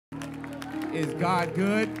Is God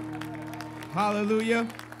good? Hallelujah.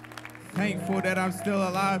 Thankful that I'm still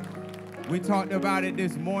alive. We talked about it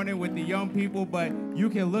this morning with the young people, but you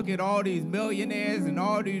can look at all these millionaires and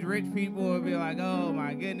all these rich people and be like, oh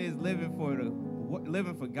my goodness, living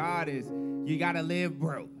for God is, you got to live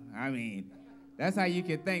broke. I mean, that's how you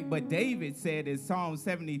can think. But David said in Psalm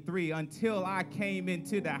 73, until I came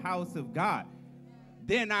into the house of God,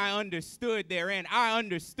 then I understood therein. I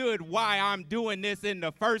understood why I'm doing this in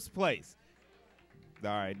the first place. All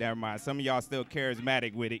right, never mind. Some of y'all still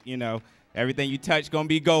charismatic with it, you know. Everything you touch gonna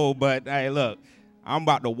be gold, but hey, look, I'm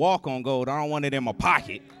about to walk on gold. I don't want it in my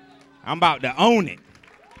pocket. I'm about to own it.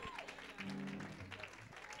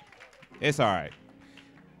 It's all right.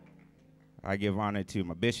 I give honor to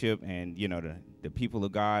my bishop and, you know, the people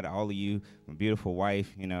of God, all of you, my beautiful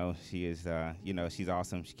wife, you know, she is, you know, she's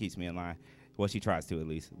awesome. She keeps me in line. Well, she tries to at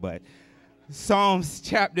least. But Psalms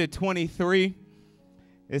chapter 23,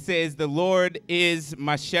 it says, the Lord is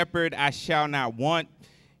my shepherd, I shall not want.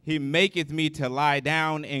 He maketh me to lie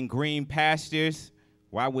down in green pastures.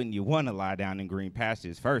 Why wouldn't you want to lie down in green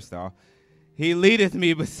pastures, first off? He leadeth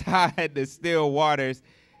me beside the still waters.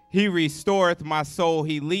 He restoreth my soul.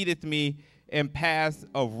 He leadeth me in paths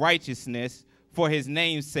of righteousness for his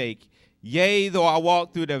name's sake. Yea, though I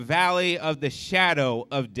walk through the valley of the shadow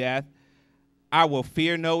of death, I will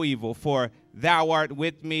fear no evil, for thou art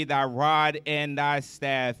with me, thy rod and thy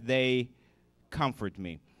staff, they comfort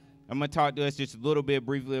me. I'm going to talk to us just a little bit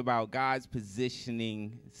briefly about God's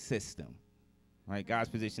positioning system. Right, God's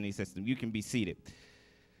positioning system. You can be seated.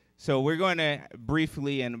 So we're going to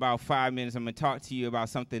briefly, in about 5 minutes, I'm going to talk to you about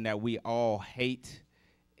something that we all hate.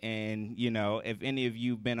 And, you know, if any of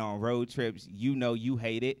you have been on road trips, you know you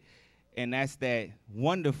hate it. And that's that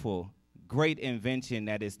wonderful, great invention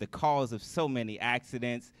that is the cause of so many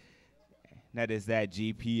accidents. That is that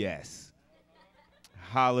GPS.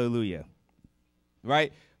 Hallelujah.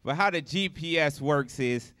 Right? But how the GPS works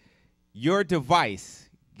is your device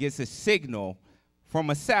gets a signal from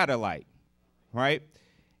a satellite, right?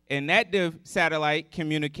 And that satellite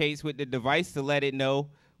communicates with the device to let it know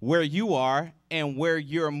where you are and where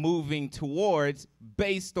you're moving towards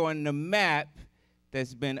based on the map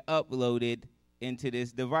that's been uploaded into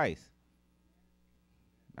this device.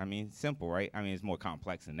 I mean, simple, right? I mean, it's more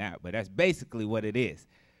complex than that, but that's basically what it is,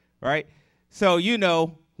 right? So, you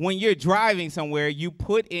know, when you're driving somewhere, you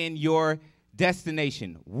put in your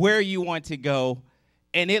destination, where you want to go,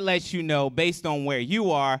 and it lets you know, based on where you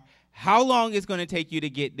are, how long it's going to take you to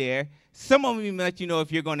get there. Some of them even let you know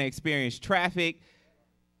if you're going to experience traffic,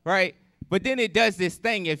 right? But then it does this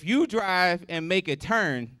thing. If you drive and make a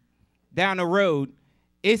turn down the road,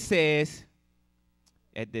 it says,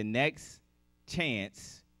 at the next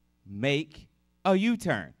chance, make a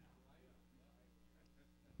U-turn,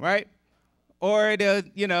 right? Or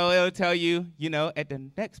it'll tell you, at the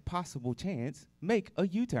next possible chance, make a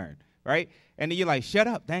U-turn, right? And then you're like, shut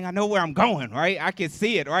up, dang, I know where I'm going, right? I can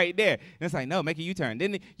see it right there. And it's like, no, make a U-turn.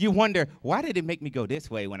 Then you wonder, why did it make me go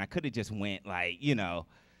this way when I could have just went like,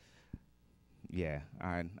 yeah,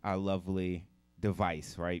 our lovely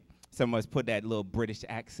device, right? Some of us put that little British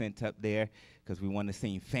accent up there because we want to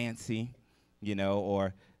seem fancy,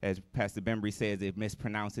 or as Pastor Bembry says, it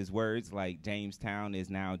mispronounces words like Jamestown is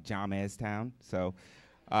now Jamestown. So,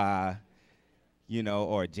 or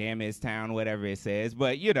Jamestown, whatever it says.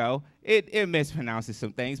 But, it mispronounces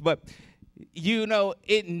some things. But, the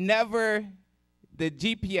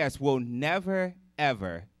GPS will never,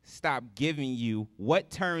 ever stop giving you what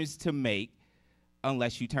turns to make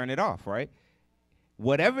unless you turn it off, right?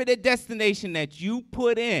 Whatever the destination that you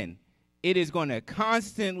put in, it is going to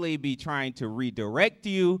constantly be trying to redirect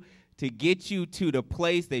you to get you to the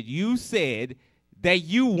place that you said that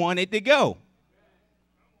you wanted to go.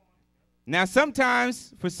 Now,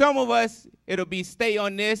 sometimes, for some of us, it'll be stay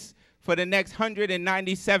on this for the next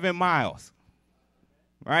 197 miles,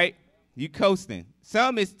 right? You coasting.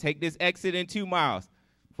 Some is take this exit in 2 miles.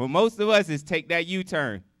 For most of us, it's take that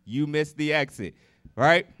U-turn. You missed the exit,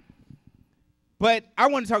 right? But I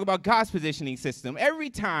want to talk about God's positioning system. Every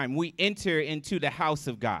time we enter into the house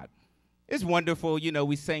of God, it's wonderful.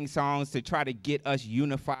 We sing songs to try to get us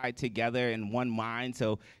unified together in one mind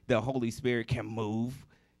so the Holy Spirit can move,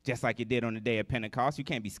 just like it did on the day of Pentecost. You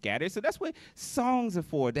can't be scattered. So that's what songs are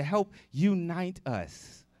for, to help unite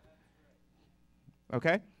us.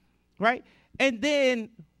 Okay? Right? And then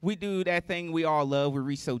we do that thing we all love. We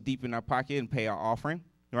reach so deep in our pocket and pay our offering,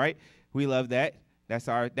 right? We love that. That's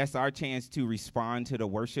our chance to respond to the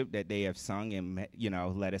worship that they have sung and,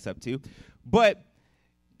 led us up to. But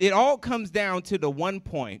it all comes down to the one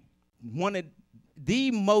point, one of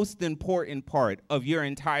the most important part of your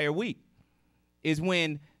entire week is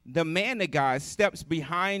when the man of God steps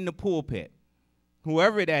behind the pulpit,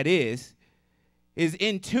 whoever that is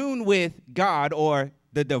in tune with God, or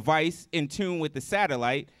the device in tune with the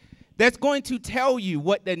satellite, that's going to tell you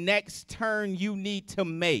what the next turn you need to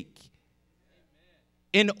make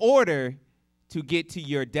in order to get to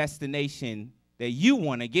your destination that you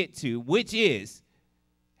want to get to, which is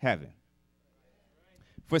heaven.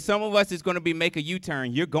 For some of us, it's going to be make a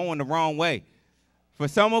U-turn. You're going the wrong way. For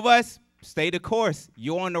some of us, stay the course.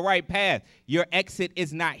 You're on the right path. Your exit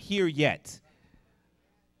is not here yet.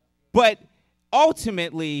 But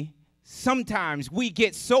ultimately, sometimes we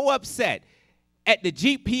get so upset at the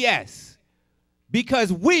GPS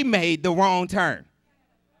because we made the wrong turn.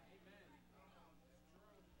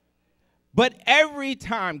 But every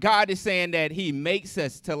time God is saying that he makes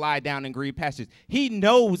us to lie down in green pastures, he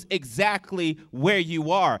knows exactly where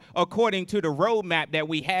you are according to the roadmap that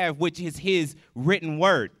we have, which is his written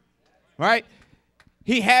word, right?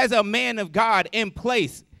 He has a man of God in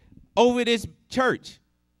place over this church,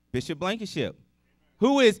 Bishop Blankenship,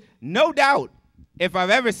 who is no doubt, if I've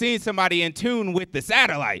ever seen somebody in tune with the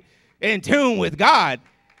satellite, in tune with God,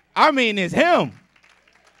 I mean, it's him.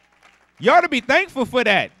 You ought to be thankful for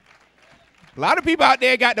that. A lot of people out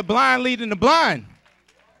there got the blind leading the blind.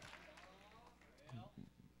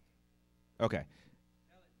 Okay,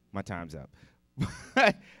 my time's up.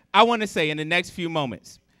 I want to say in the next few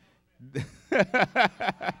moments,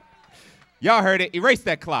 y'all heard it, erase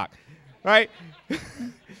that clock, right?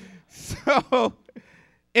 So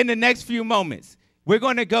in the next few moments, we're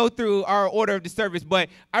going to go through our order of the service, but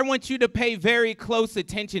I want you to pay very close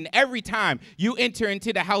attention every time you enter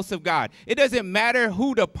into the house of God. It doesn't matter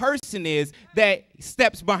who the person is that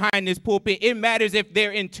steps behind this pulpit. It matters if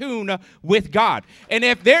they're in tune with God. And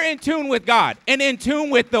if they're in tune with God and in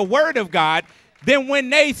tune with the word of God, then when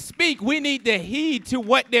they speak, we need to heed to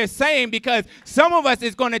what they're saying, because some of us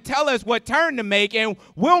is going to tell us what turn to make, and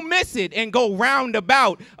we'll miss it and go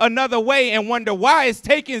roundabout another way and wonder why it's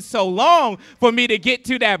taking so long for me to get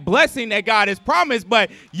to that blessing that God has promised. But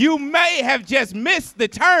you may have just missed the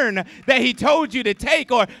turn that he told you to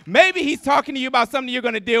take, or maybe he's talking to you about something you're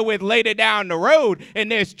going to deal with later down the road,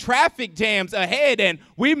 and there's traffic jams ahead, and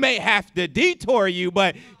we may have to detour you,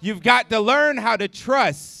 but you've got to learn how to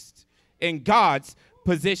trust in God's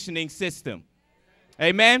positioning system.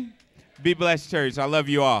 Amen. Be blessed, church. I love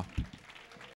you all.